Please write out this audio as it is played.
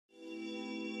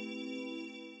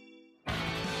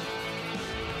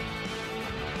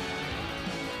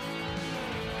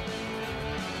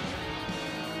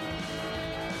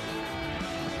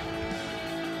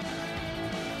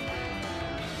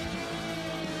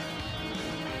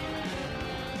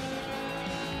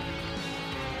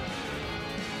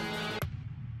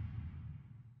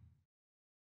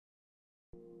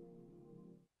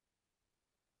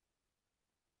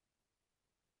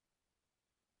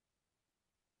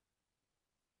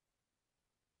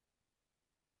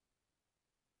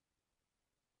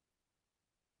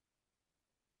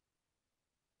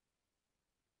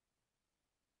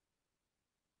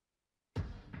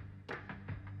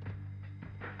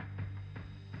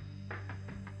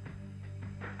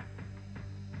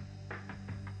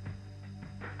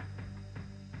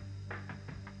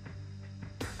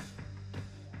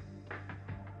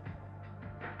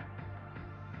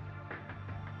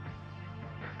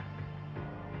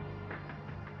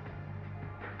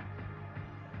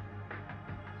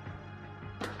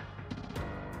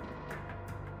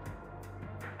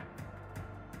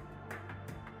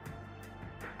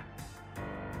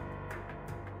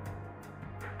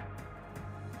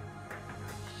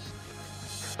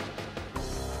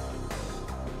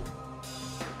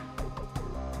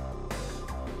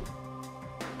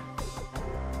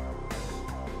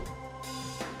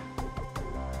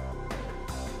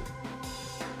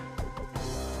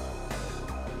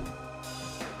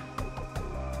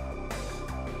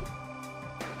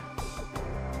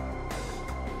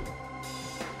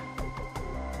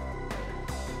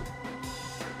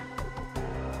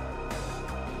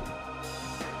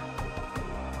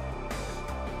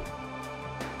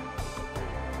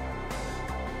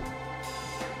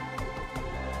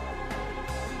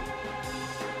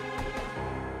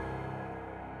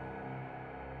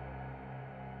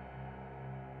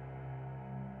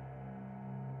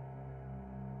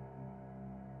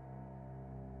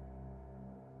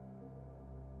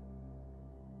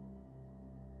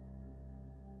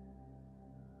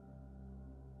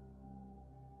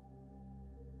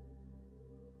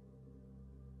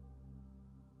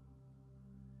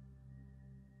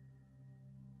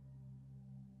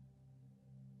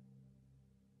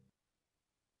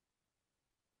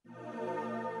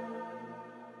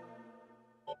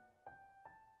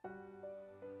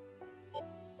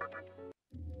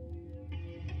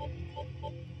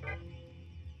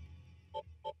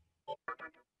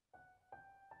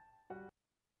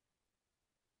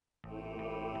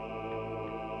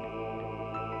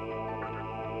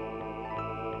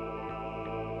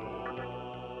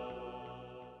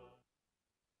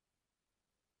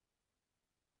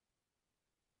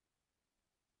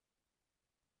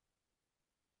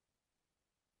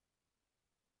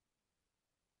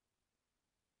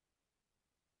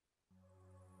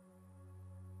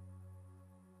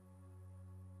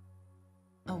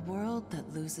world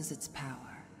that loses its power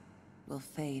will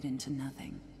fade into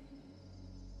nothing.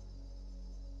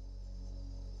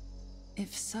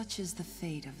 If such is the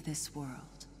fate of this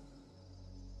world,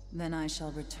 then I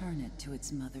shall return it to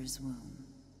its mother's womb.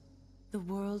 The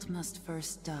world must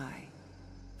first die,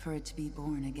 for it to be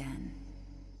born again.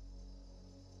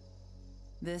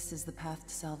 This is the path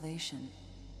to salvation,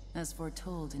 as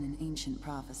foretold in an ancient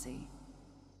prophecy.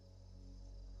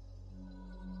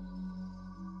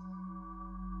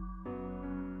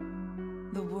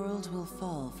 The world will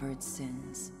fall for its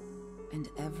sins, and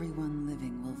everyone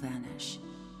living will vanish.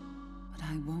 But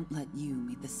I won't let you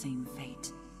meet the same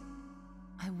fate.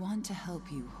 I want to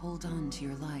help you hold on to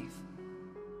your life.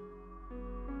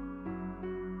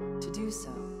 To do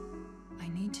so, I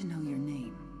need to know your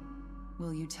name.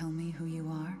 Will you tell me who you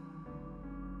are?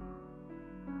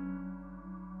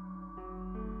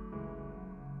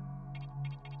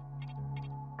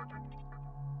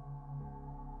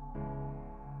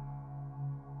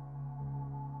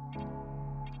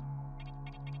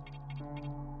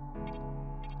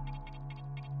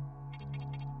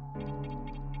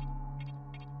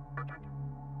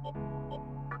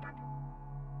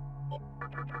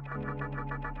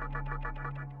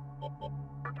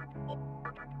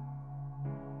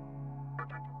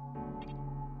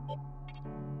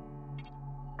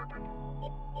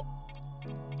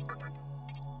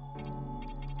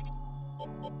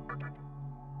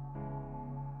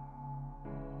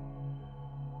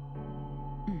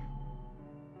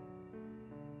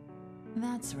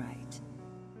 That's right.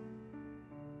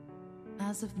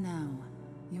 As of now,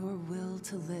 your will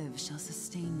to live shall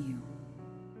sustain you.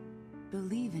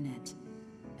 Believe in it,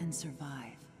 and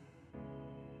survive.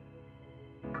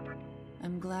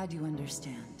 I'm glad you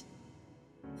understand.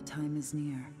 The time is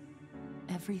near.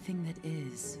 Everything that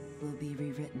is will be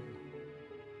rewritten.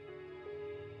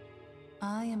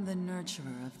 I am the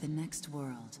nurturer of the next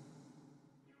world.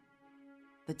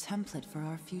 The template for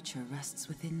our future rests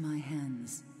within my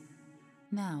hands.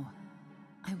 Now,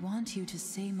 I want you to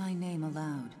say my name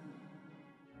aloud.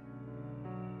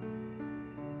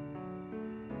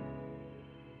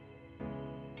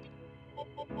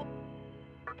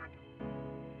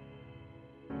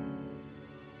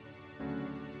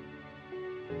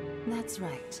 That's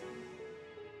right.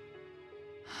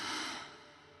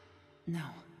 No,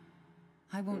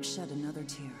 I won't shed another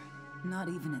tear, not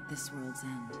even at this world's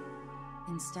end.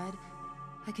 Instead,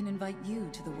 I can invite you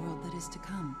to the world that is to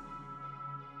come.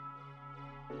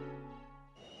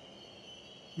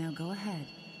 Now go ahead,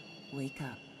 wake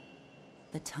up.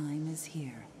 The time is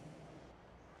here.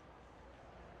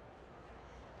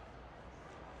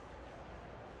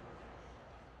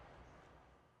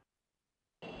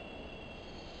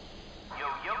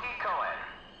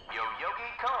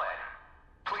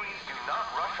 Please do not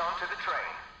rush onto the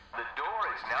train. The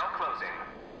door is now closing.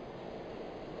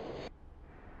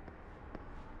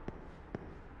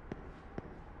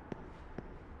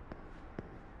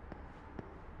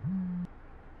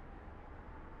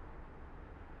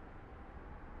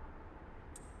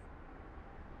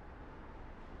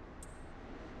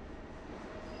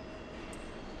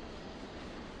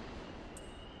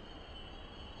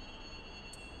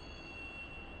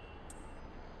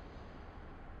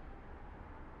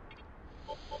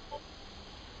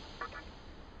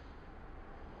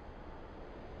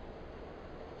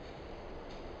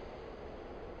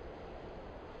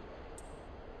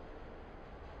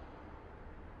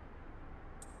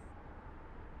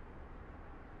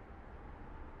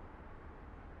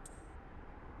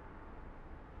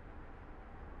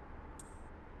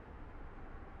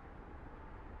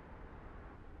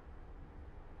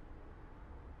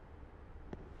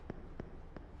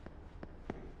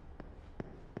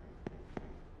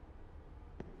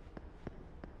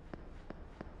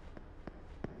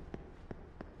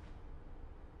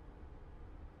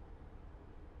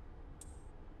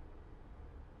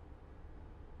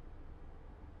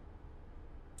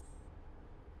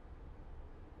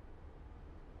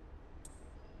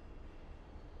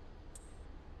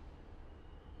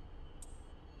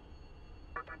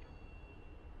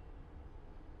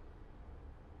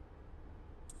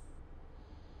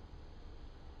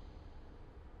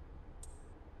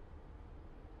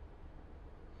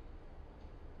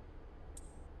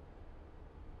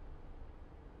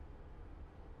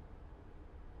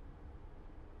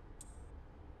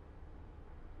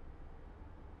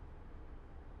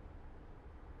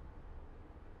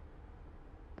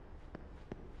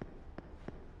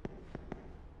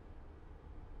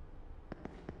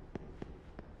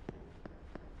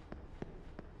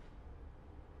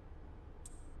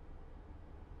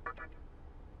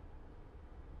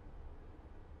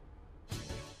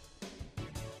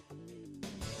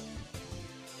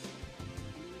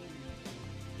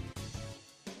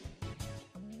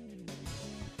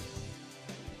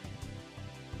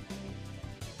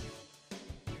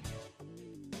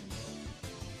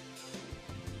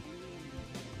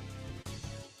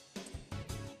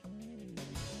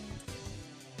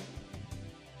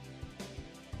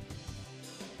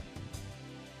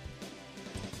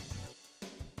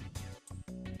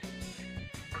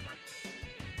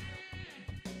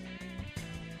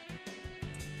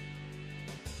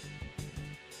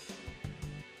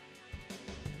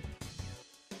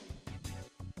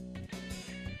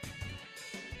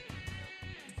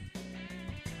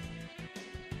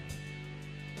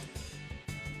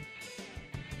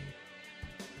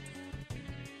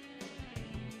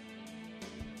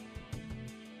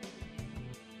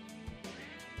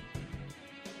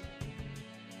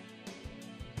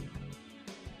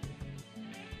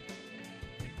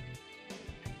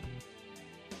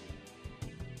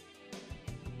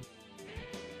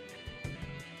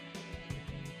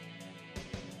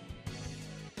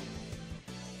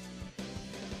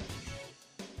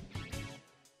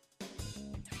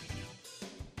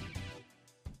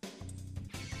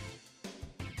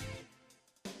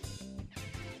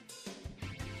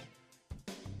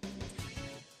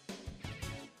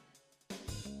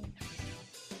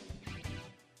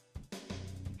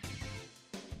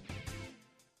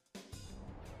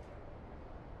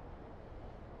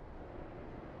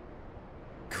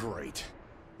 Great.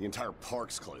 The entire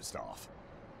park's closed off.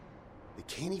 They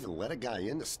can't even let a guy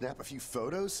in to snap a few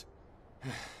photos?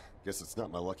 Guess it's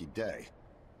not my lucky day.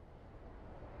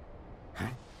 Huh?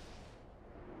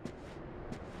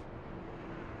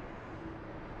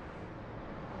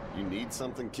 You need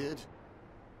something, kid?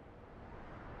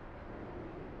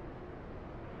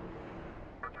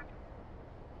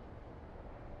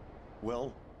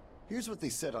 Well, here's what they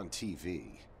said on TV.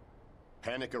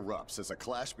 Panic erupts as a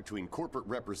clash between corporate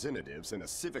representatives and a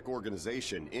civic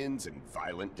organization ends in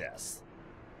violent deaths.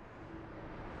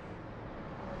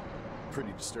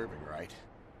 Pretty disturbing, right?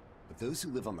 But those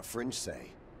who live on the fringe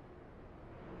say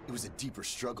it was a deeper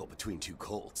struggle between two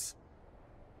cults.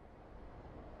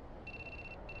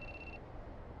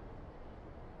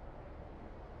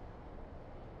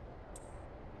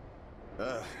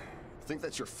 I think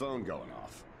that's your phone going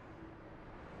off.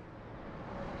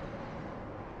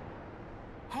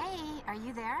 Hey, are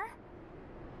you there?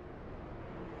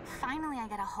 Finally, I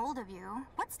get a hold of you.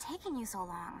 What's taking you so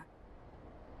long?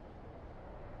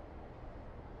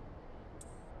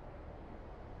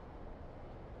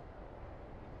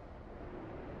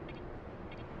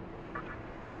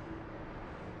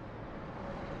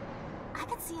 I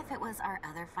could see if it was our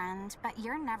other friend, but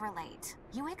you're never late.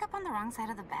 You wake up on the wrong side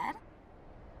of the bed?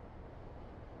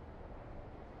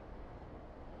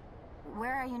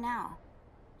 Where are you now?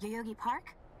 Yoyogi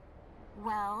Park?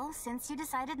 Well, since you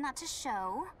decided not to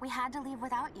show, we had to leave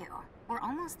without you. We're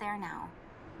almost there now.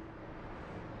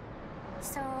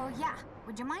 So, yeah,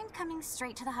 would you mind coming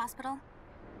straight to the hospital?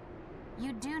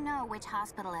 You do know which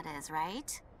hospital it is,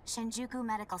 right? Shinjuku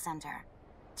Medical Center.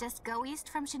 Just go east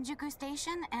from Shinjuku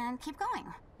Station and keep going.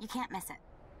 You can't miss it.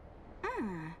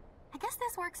 I guess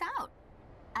this works out.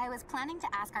 I was planning to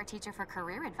ask our teacher for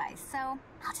career advice, so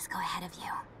I'll just go ahead of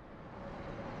you.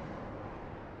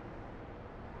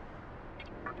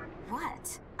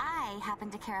 What? I happen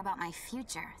to care about my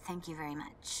future, thank you very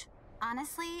much.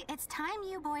 Honestly, it's time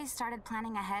you boys started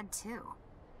planning ahead too.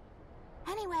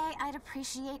 Anyway, I'd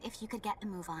appreciate if you could get a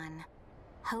move on.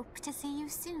 Hope to see you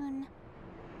soon.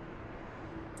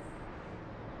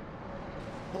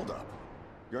 Hold up.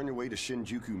 You're on your way to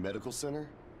Shinjuku Medical Center?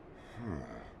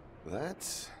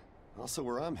 That's also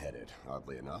where I'm headed,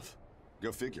 oddly enough.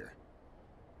 Go figure.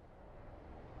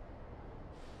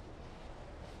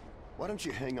 Why don't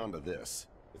you hang on to this?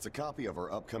 It's a copy of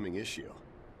our upcoming issue.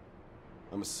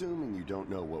 I'm assuming you don't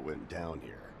know what went down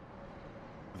here.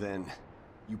 Then,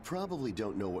 you probably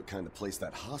don't know what kind of place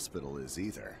that hospital is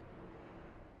either.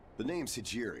 The name's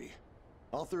Hijiri,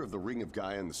 author of The Ring of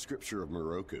Gaia and the Scripture of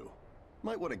Moroku.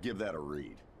 Might want to give that a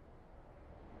read.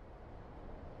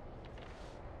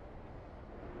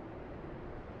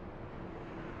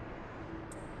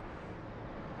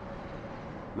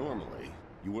 Normally,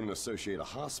 you wouldn't associate a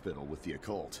hospital with the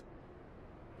occult.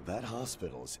 That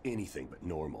hospital is anything but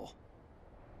normal.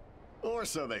 Or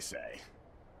so they say.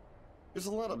 There's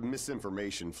a lot of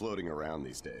misinformation floating around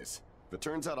these days. If it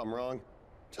turns out I'm wrong,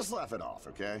 just laugh it off,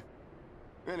 okay?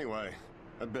 Anyway,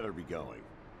 I'd better be going.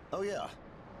 Oh yeah,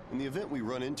 in the event we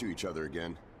run into each other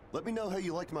again, let me know how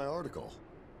you liked my article.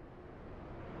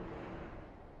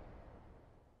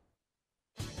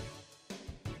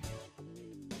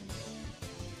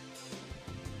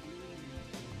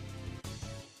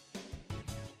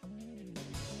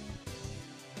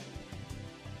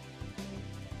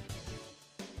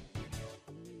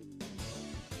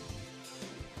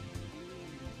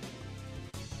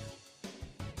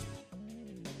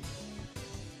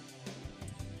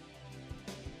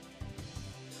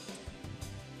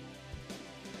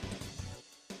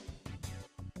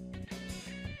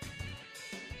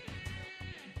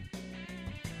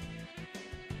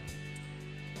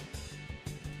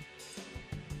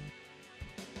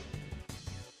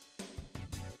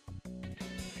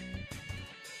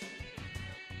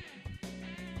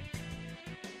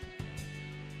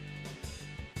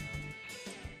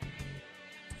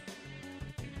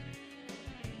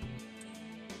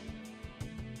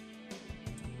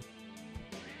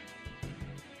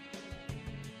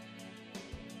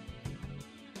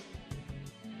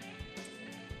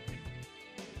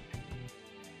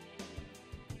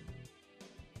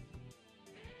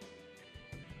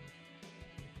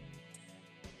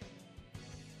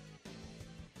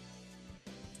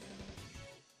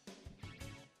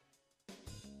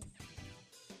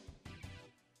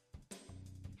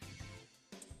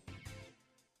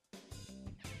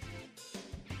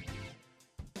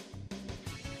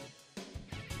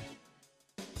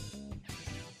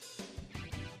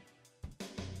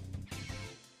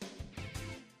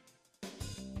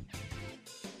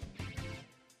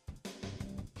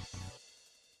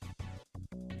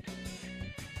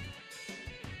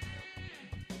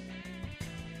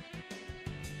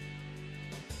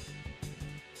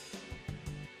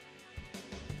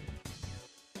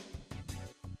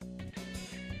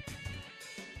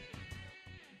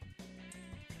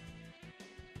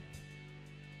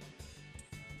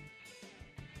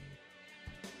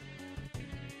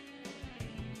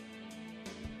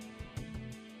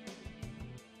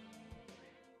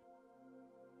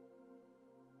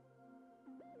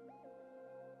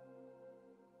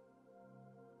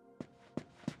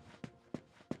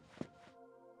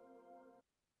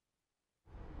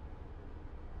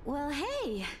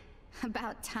 Hey,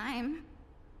 about time.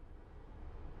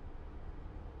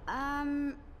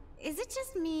 Is it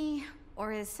just me,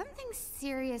 or is something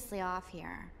seriously off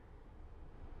here?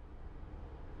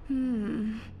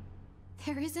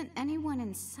 There isn't anyone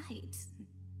in sight.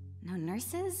 No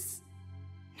nurses,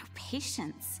 no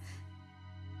patients.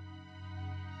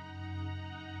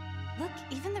 Look,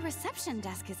 even the reception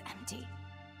desk is empty.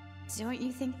 Don't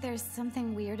you think there's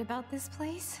something weird about this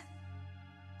place?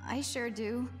 I sure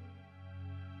do.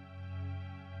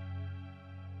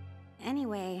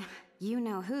 Anyway, you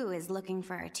know who is looking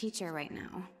for our teacher right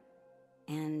now.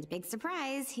 And big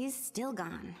surprise, he's still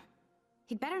gone.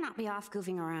 He'd better not be off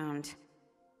goofing around.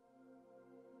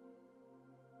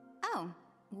 Oh,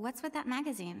 what's with that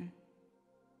magazine?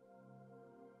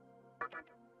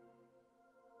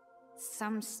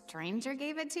 Some stranger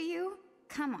gave it to you?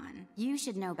 Come on, you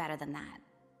should know better than that.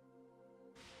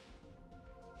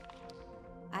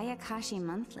 Ayakashi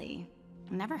Monthly.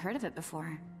 Never heard of it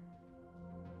before.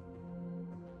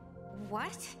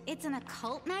 What? It's an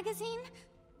occult magazine?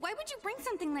 Why would you bring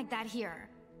something like that here?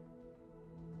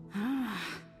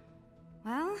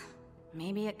 Well,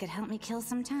 maybe it could help me kill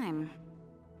some time.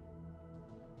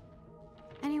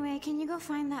 Anyway, can you go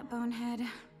find that bonehead?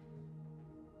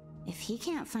 If he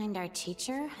can't find our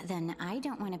teacher, then I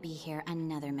don't want to be here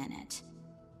another minute.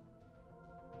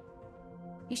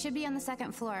 You should be on the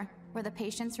second floor, where the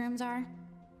patients' rooms are.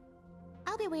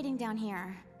 I'll be waiting down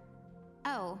here.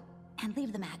 Oh, and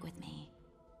leave the mag with me.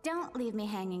 Don't leave me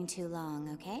hanging too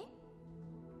long, okay?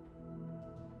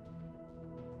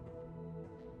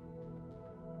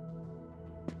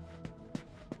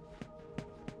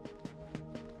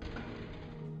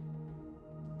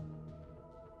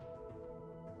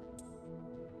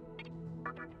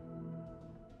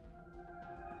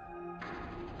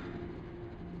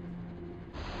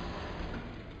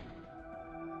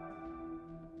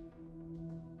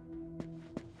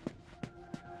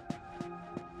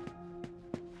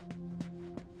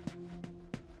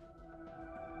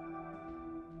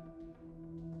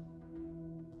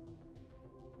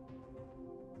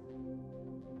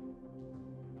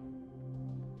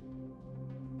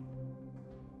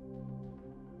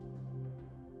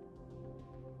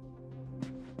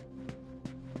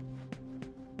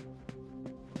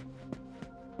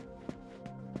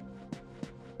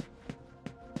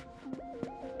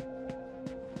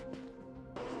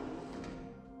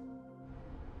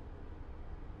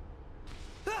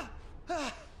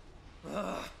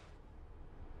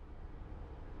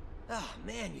 Oh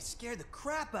man, you scared the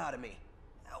crap out of me.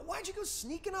 Why'd you go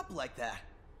sneaking up like that?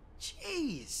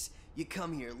 Jeez, you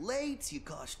come here late, you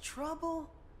cause trouble.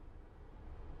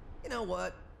 You know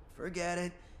what? Forget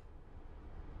it.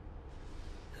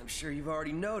 I'm sure you've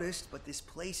already noticed, but this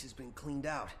place has been cleaned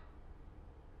out.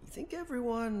 You think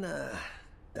everyone,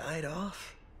 died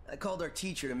off? I called our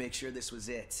teacher to make sure this was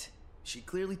it. She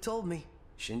clearly told me.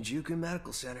 Shinjuku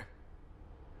Medical Center.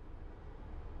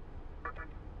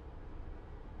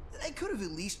 They could have at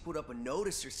least put up a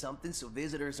notice or something so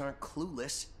visitors aren't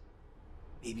clueless.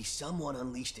 Maybe someone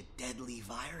unleashed a deadly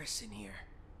virus in here.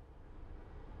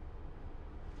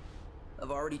 I've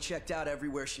already checked out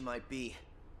everywhere she might be.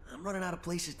 I'm running out of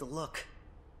places to look.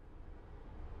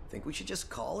 Think we should just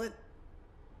call it?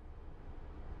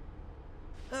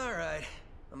 Alright,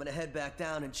 I'm gonna head back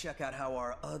down and check out how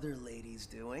our other lady's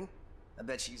doing. I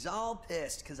bet she's all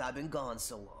pissed because I've been gone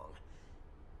so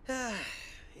long.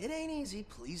 It ain't easy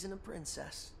pleasing a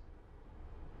princess.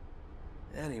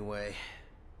 Anyway,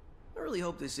 I really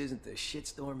hope this isn't the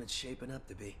shitstorm it's shaping up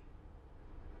to be.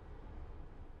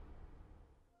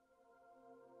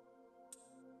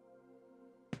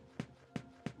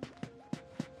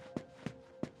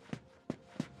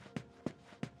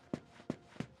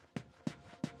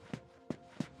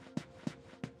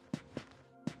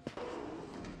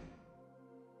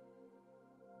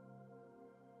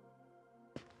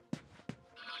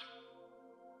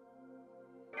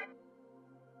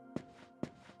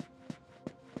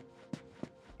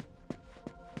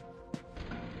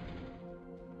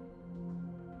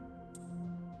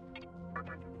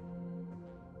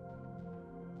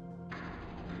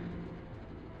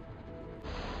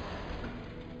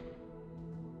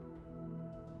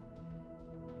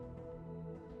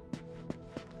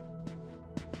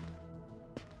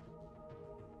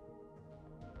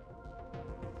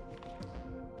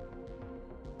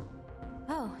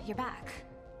 Oh, you're back.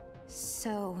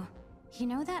 So, you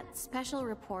know that special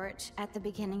report at the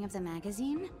beginning of the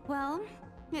magazine? Well,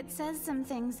 it says some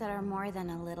things that are more than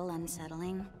a little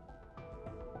unsettling.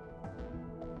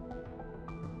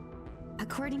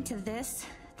 According to this,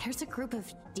 there's a group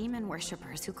of demon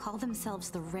worshippers who call themselves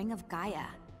the Ring of Gaia.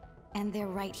 And they're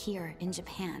right here in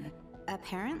Japan.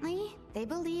 Apparently, they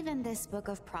believe in this book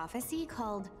of prophecy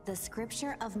called the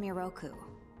Scripture of Miroku.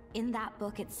 In that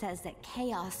book, it says that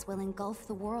chaos will engulf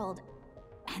the world,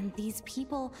 and these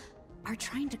people are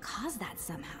trying to cause that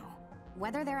somehow.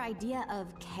 Whether their idea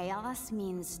of chaos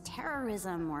means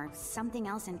terrorism or something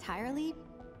else entirely,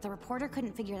 the reporter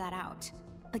couldn't figure that out.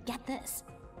 But get this.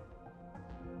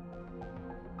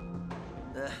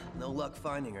 No luck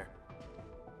finding her.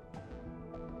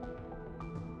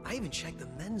 I even checked the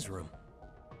men's room.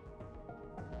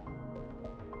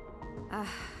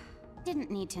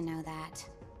 Didn't need to know that.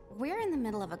 We're in the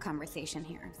middle of a conversation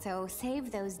here, so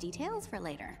save those details for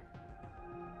later.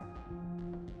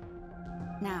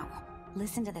 Now,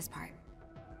 listen to this part.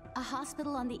 A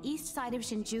hospital on the east side of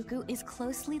Shinjuku is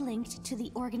closely linked to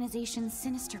the organization's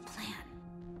sinister plan.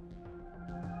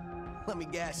 Let me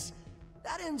guess.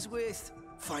 That ends with,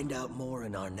 find out more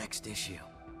in our next issue.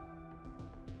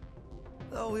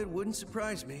 Though it wouldn't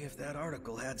surprise me if that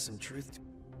article had some truth to it.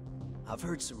 I've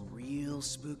heard some real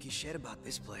spooky shit about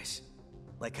this place.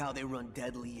 Like how they run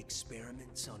deadly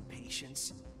experiments on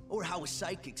patients, or how a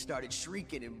psychic started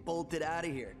shrieking and bolted out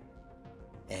of here.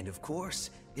 And of course,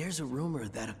 there's a rumor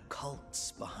that a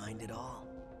cult's behind it all.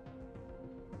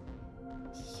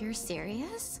 You're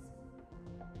serious?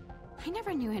 I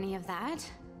never knew any of that.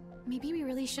 Maybe we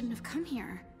really shouldn't have come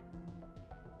here.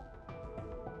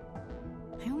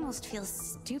 I almost feel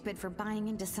stupid for buying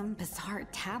into some bizarre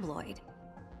tabloid.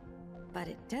 But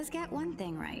it does get one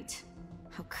thing right.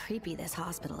 How creepy this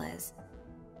hospital is.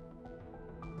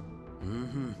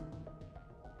 Mm-hmm.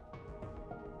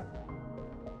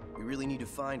 We really need to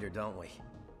find her, don't we?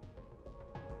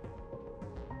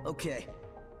 Okay,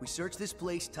 we search this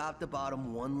place top to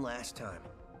bottom one last time.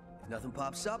 If nothing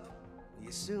pops up, we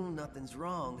assume nothing's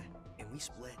wrong, and we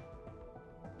split.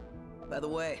 By the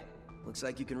way, looks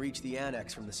like you can reach the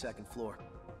annex from the second floor.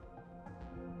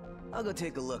 I'll go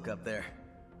take a look up there.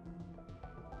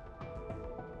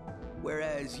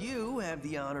 Whereas you have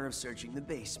the honor of searching the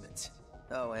basement.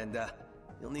 Oh, and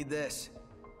you'll need this.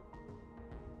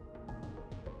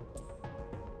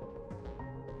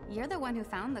 You're the one who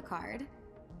found the card.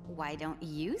 Why don't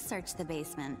you search the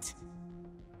basement?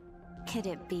 Could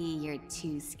it be you're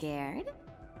too scared?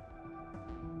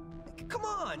 Come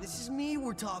on, this is me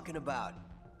we're talking about.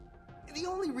 The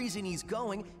only reason he's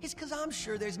going is because I'm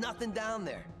sure there's nothing down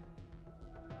there.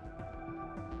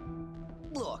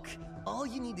 Look, all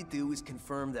you need to do is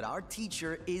confirm that our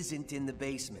teacher isn't in the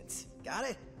basement. Got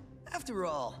it? After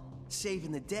all,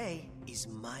 saving the day is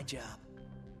my job.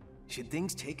 Should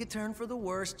things take a turn for the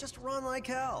worse, just run like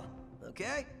hell,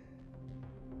 okay?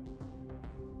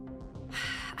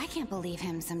 I can't believe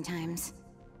him sometimes.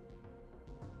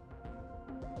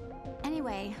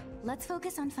 Anyway, let's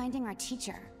focus on finding our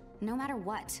teacher. No matter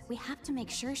what, we have to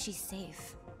make sure she's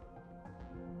safe.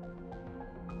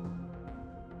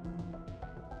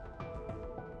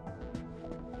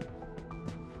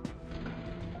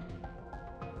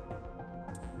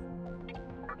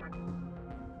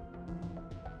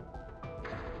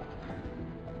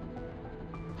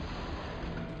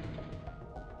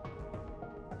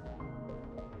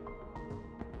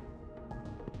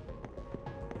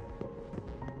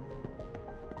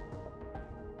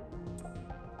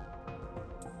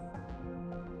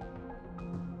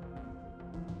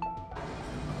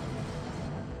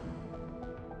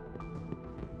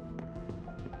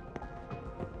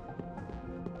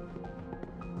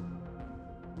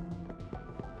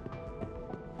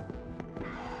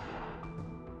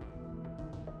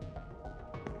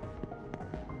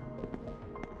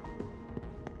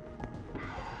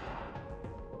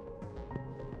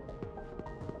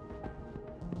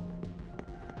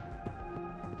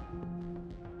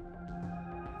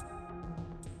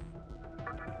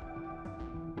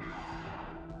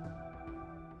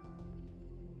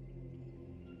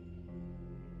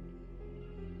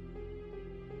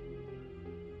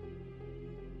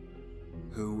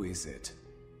 Who is it?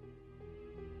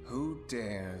 Who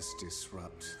dares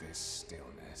disrupt this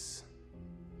stillness?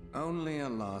 Only a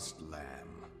lost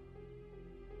lamb.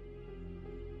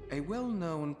 A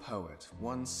well-known poet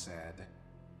once said,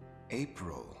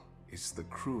 "April is the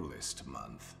cruelest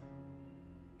month."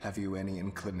 Have you any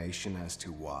inclination as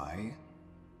to why?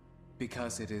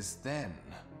 Because it is then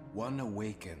one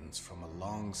awakens from a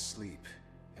long sleep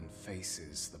and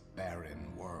faces the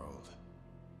barren world.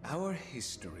 Our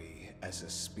history as a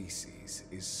species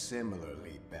is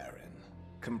similarly barren,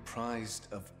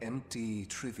 comprised of empty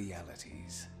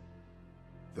trivialities.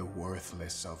 The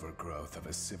worthless overgrowth of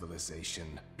a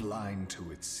civilization blind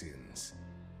to its sins,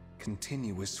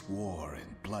 continuous war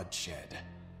and bloodshed.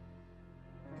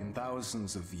 In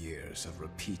thousands of years of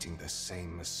repeating the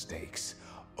same mistakes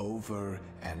over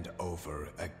and over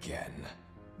again,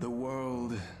 the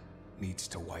world needs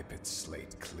to wipe its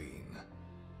slate clean.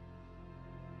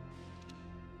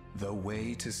 The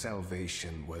way to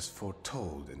salvation was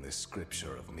foretold in the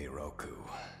scripture of Miroku.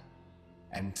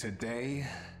 And today,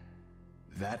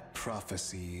 that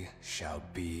prophecy shall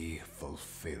be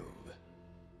fulfilled.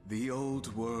 The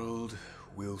old world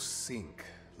will sink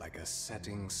like a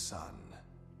setting sun,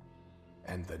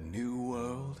 and the new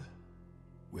world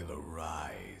will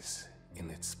arise in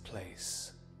its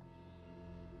place.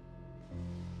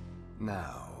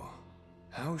 Now,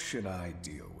 how should I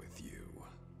deal with you?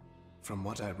 From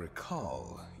what I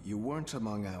recall, you weren't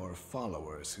among our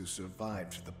followers who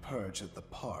survived the purge at the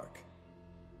park.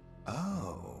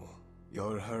 Oh,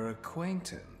 you're her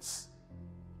acquaintance.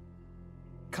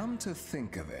 Come to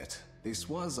think of it, this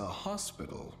was a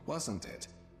hospital, wasn't it?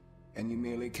 And you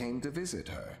merely came to visit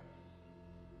her.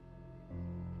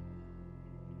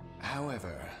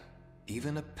 However,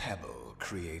 even a pebble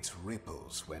creates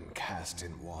ripples when cast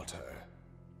in water.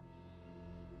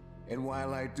 And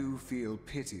while I do feel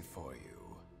pity for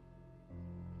you,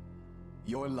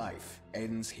 your life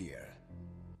ends here.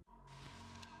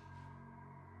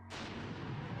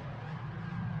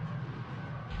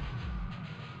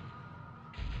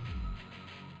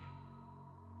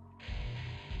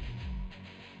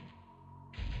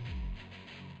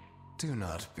 Do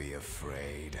not be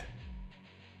afraid.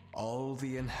 All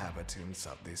the inhabitants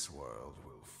of this world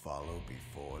will follow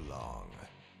before long.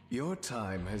 Your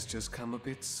time has just come a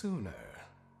bit sooner,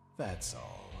 that's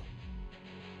all.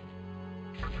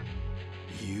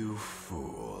 You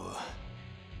fool.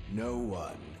 No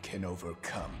one can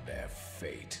overcome their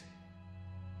fate.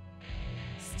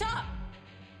 Stop!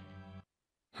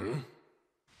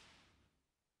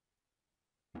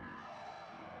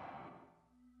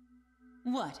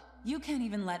 What? You can't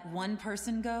even let one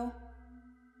person go?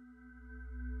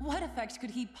 What effect could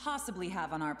he possibly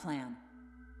have on our plan?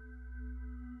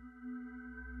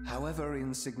 However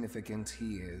insignificant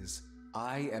he is,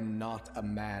 I am not a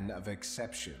man of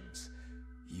exceptions.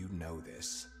 You know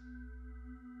this.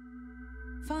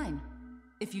 Fine.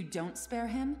 If you don't spare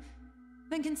him,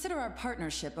 then consider our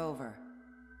partnership over.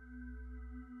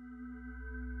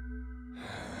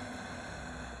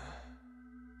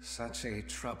 Such a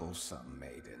troublesome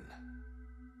maiden.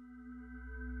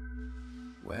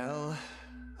 Well,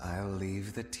 I'll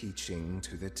leave the teaching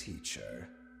to the teacher.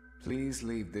 Please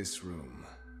leave this room.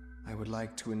 I would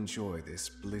like to enjoy this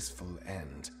blissful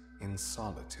end in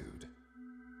solitude.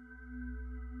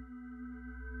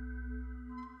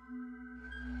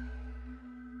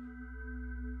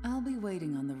 I'll be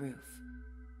waiting on the roof.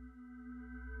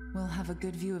 We'll have a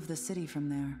good view of the city from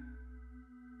there.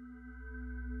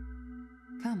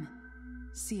 Come,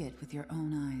 see it with your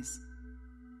own eyes.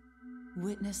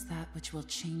 Witness that which will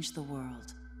change the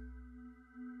world.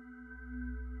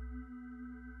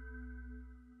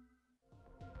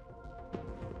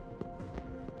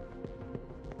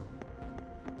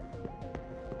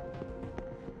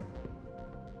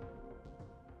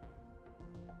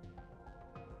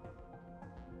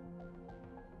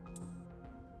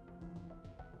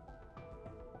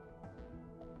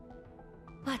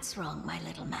 What's wrong, my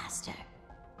little master?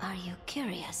 Are you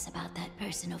curious about that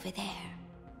person over there?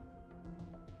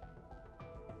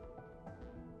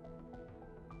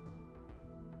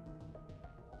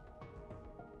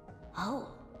 Oh,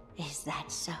 is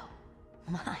that so?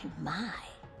 My.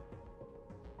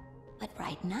 But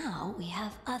right now, we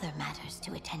have other matters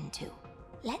to attend to.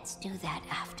 Let's do that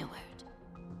afterward.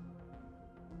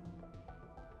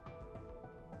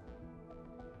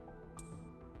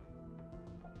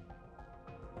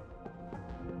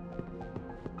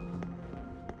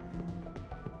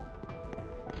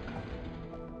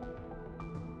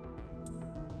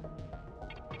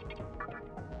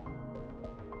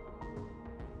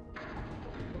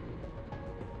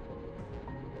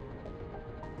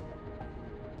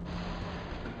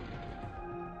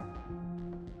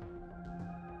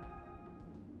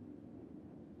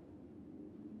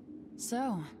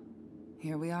 So,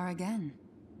 here we are again.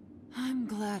 I'm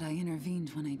glad I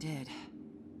intervened when I did.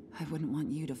 I wouldn't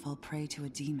want you to fall prey to a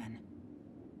demon.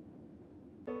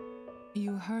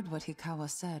 You heard what Hikawa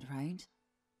said, right?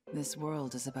 This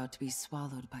world is about to be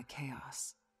swallowed by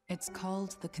chaos. It's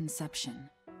called the Conception,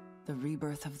 the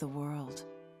rebirth of the world.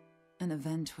 An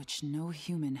event which no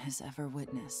human has ever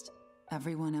witnessed.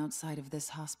 Everyone outside of this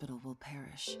hospital will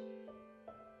perish.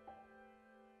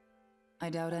 I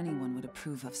doubt anyone would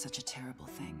approve of such a terrible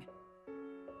thing.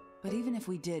 But even if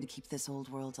we did keep this old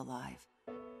world alive,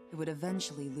 it would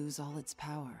eventually lose all its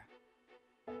power.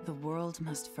 The world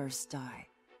must first die,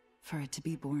 for it to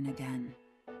be born again.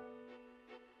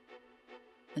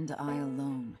 And I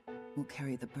alone will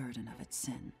carry the burden of its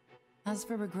sin. As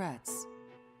for regrets,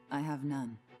 I have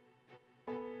none.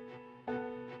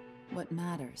 What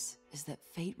matters is that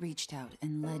fate reached out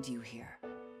and led you here.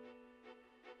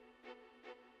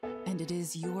 And it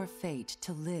is your fate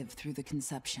to live through the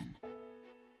conception.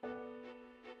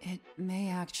 It may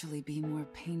actually be more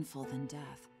painful than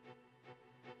death.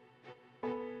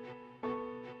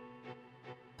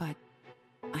 But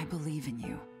I believe in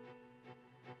you.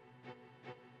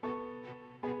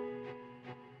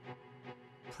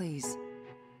 Please.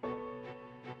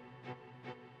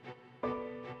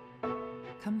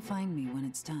 Come find me when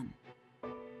it's done.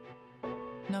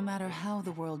 No matter how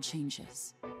the world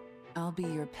changes, I'll be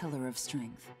your pillar of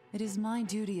strength. It is my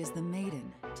duty as the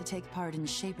Maiden to take part in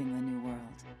shaping the new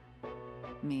world.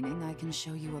 Meaning I can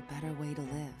show you a better way to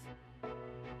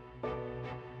live.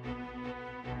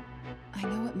 I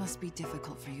know it must be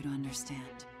difficult for you to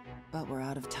understand, but we're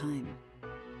out of time.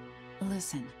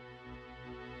 Listen.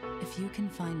 If you can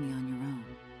find me on your own,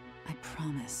 I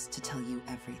promise to tell you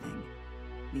everything.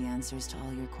 The answers to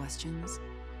all your questions,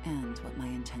 and what my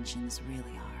intentions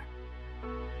really are.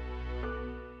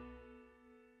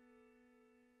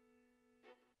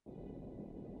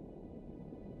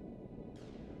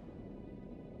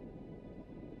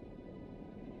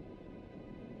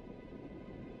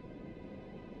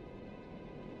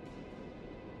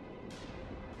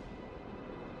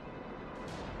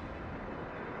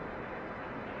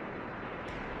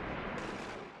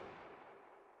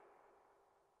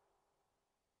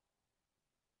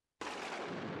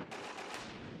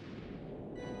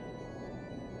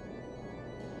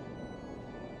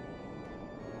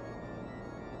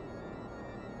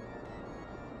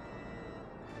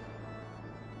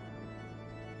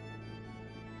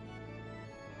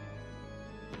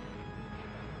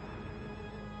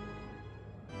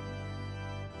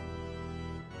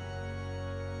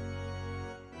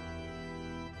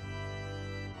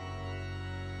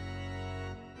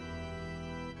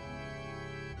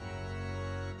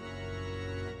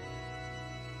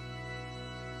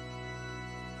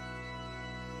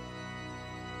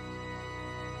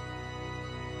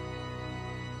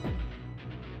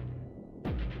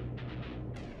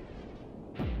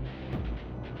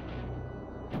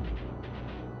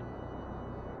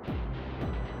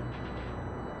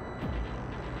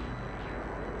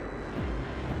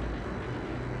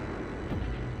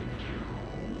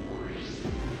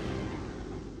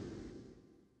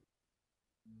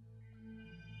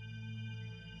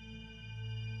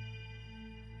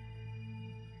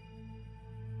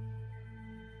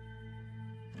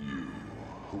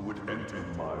 Who would enter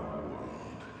my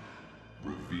world,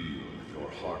 reveal your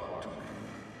heart to me.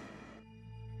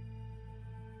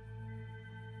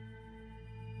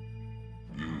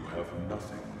 You have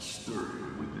nothing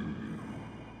stirring within you,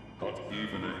 not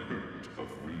even a hint of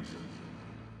reason.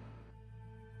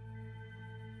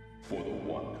 For the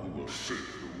one who will shape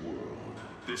the world,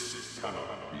 this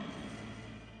cannot be.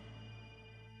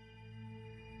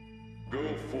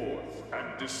 Go forth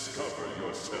and discover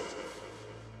yourself.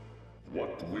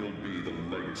 What will be the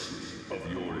legacy of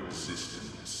your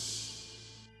existence?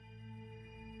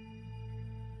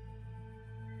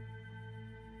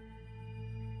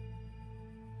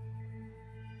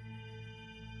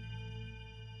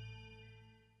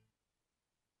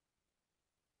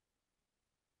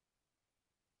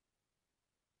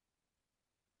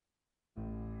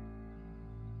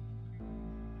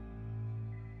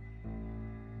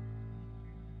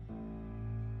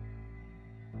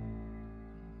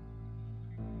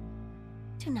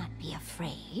 Do not be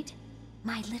afraid.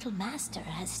 My little master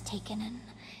has taken an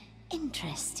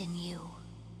interest in you.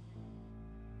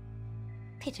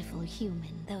 Pitiful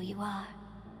human though you are,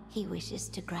 he wishes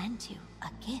to grant you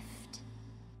a gift.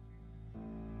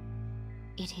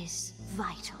 It is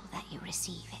vital that you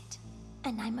receive it,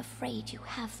 and I'm afraid you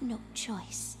have no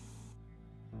choice.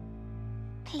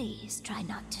 Please try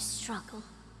not to struggle.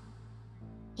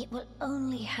 It will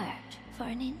only hurt for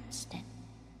an instant.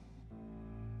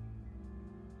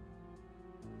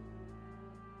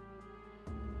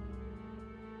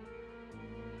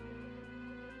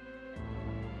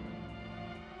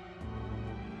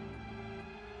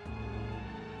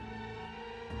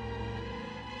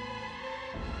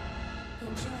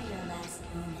 Enjoy your last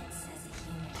moments as a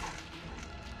human.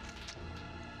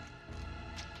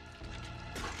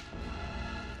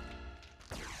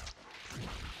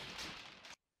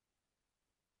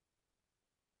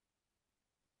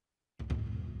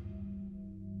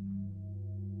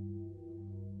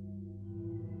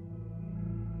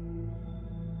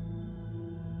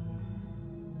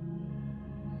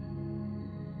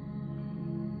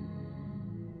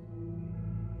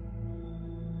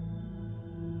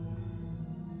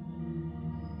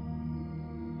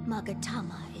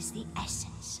 Magatama is the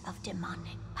essence of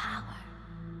demonic power.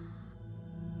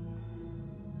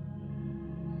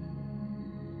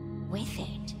 With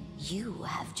it, you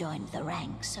have joined the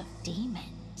ranks of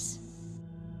demons.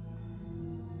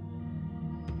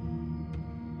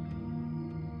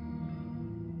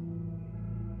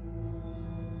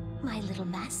 My little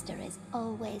master is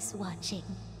always watching,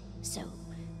 so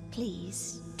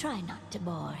please try not to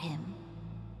bore him.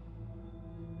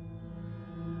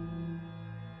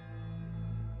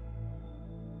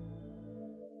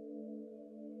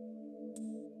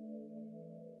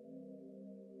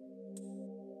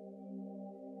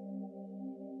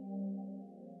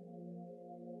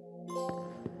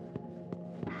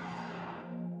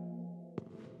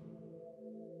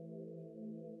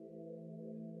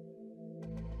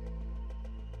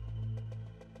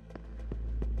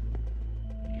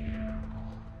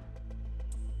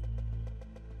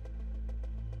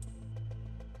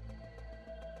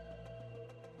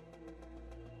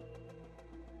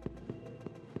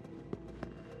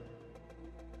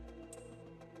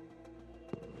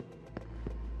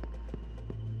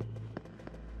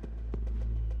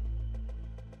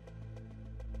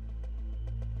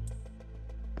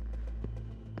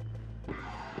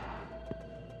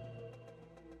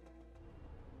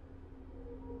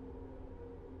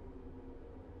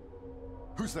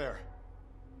 Who's there?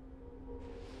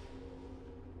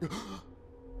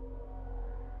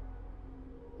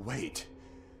 Wait.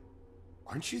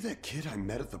 Aren't you that kid I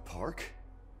met at the park?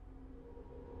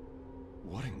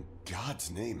 What in God's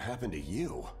name happened to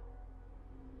you?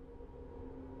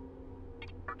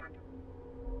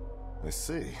 I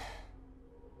see.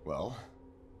 Well,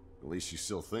 at least you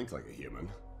still think like a human.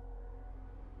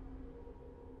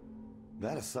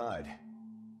 That aside,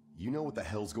 you know what the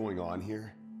hell's going on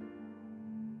here?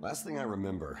 Last thing I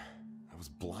remember, I was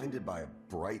blinded by a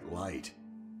bright light.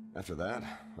 After that,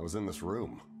 I was in this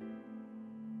room.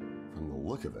 From the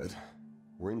look of it,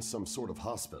 we're in some sort of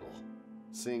hospital.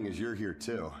 Seeing as you're here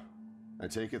too, I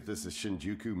take it this is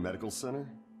Shinjuku Medical Center?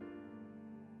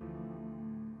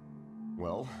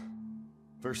 Well,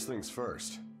 first things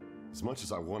first. As much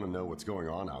as I want to know what's going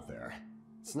on out there,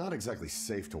 it's not exactly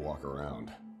safe to walk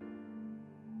around.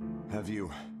 Have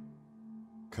you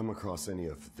come across any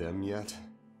of them yet?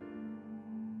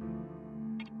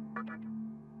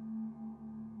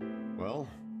 Well,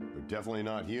 they're definitely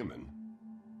not human.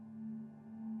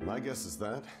 My guess is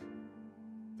that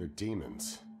they're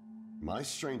demons. My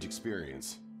strange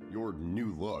experience, your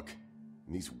new look,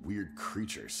 and these weird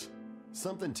creatures.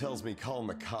 Something tells me calling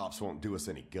the cops won't do us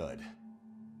any good.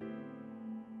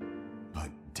 But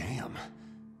damn,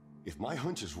 if my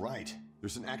hunch is right,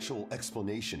 there's an actual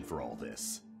explanation for all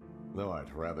this. Though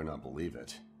I'd rather not believe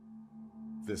it.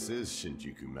 If this is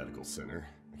Shinjuku Medical Center,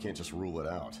 I can't just rule it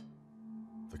out.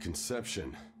 The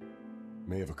conception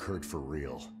may have occurred for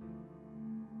real.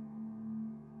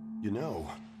 You know,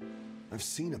 I've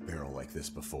seen a barrel like this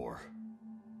before.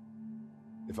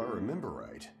 If I remember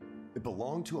right, it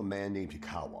belonged to a man named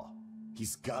Hikawa.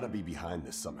 He's gotta be behind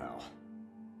this somehow.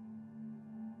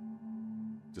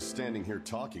 Just standing here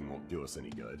talking won't do us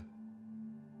any good.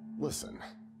 Listen,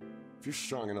 if you're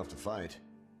strong enough to fight,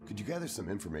 could you gather some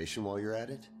information while you're at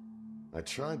it? I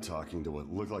tried talking to what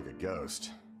looked like a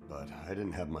ghost, but I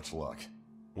didn't have much luck.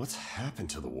 What's happened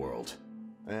to the world?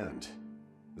 And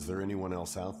is there anyone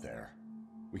else out there?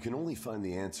 We can only find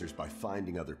the answers by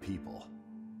finding other people.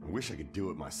 I wish I could do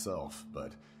it myself,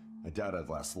 but I doubt I'd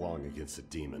last long against a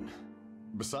demon.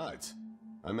 Besides,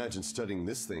 I imagine studying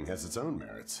this thing has its own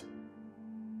merits.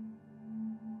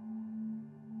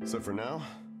 So for now,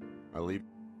 I leave.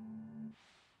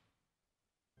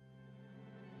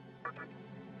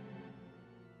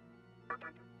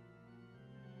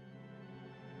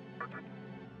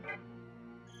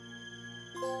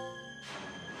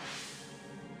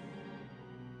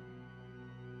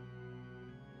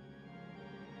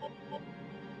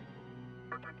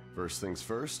 First things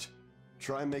first,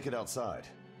 try and make it outside.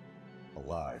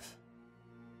 Alive.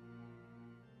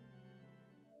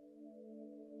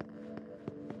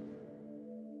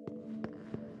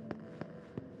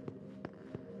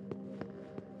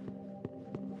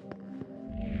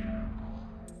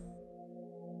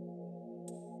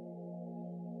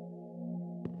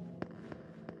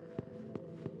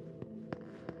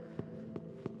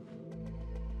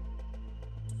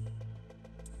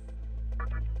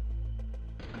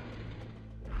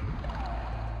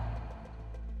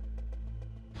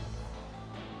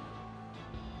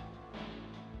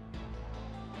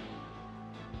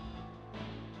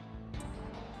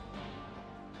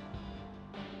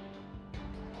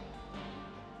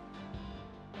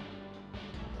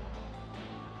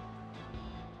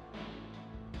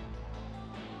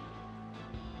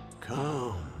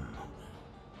 Come.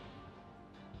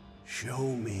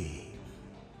 Show me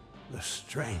the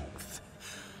strength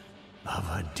of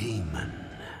a demon.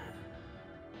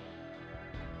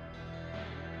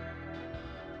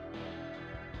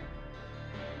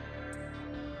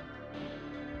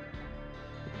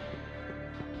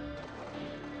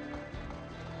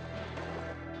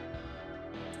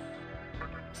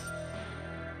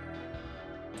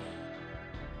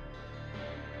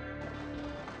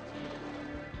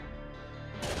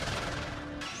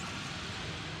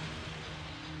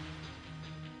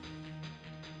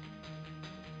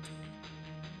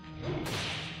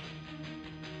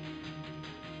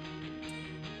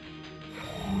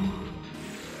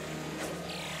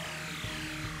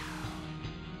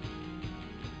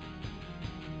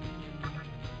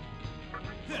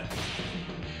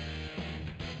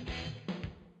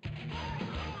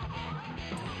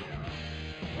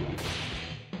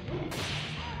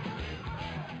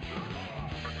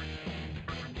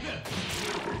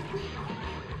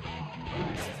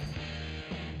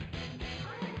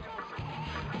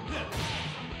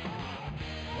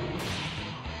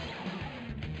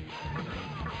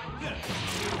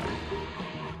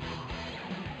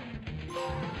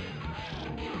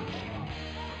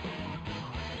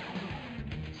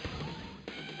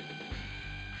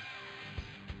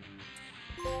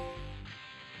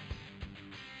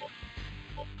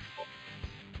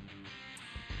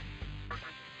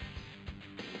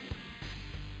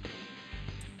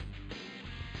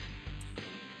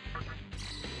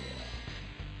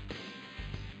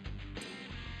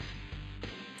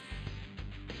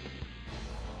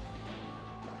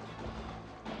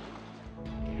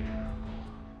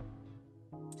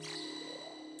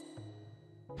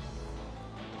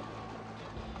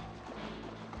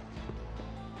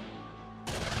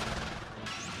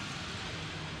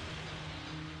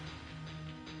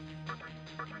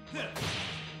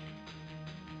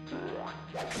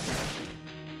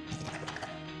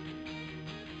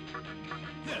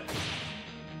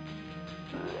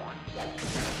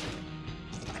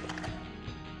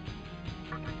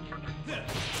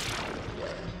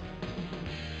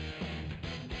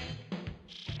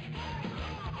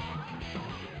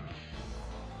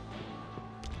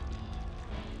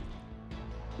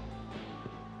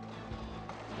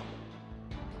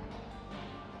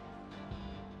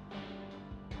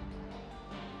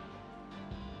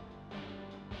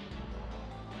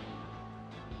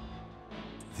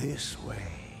 This way.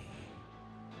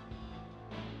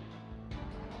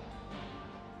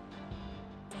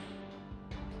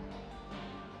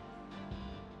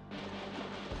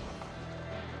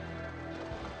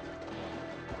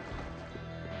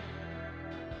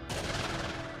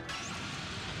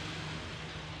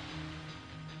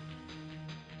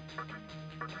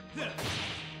 Yeah.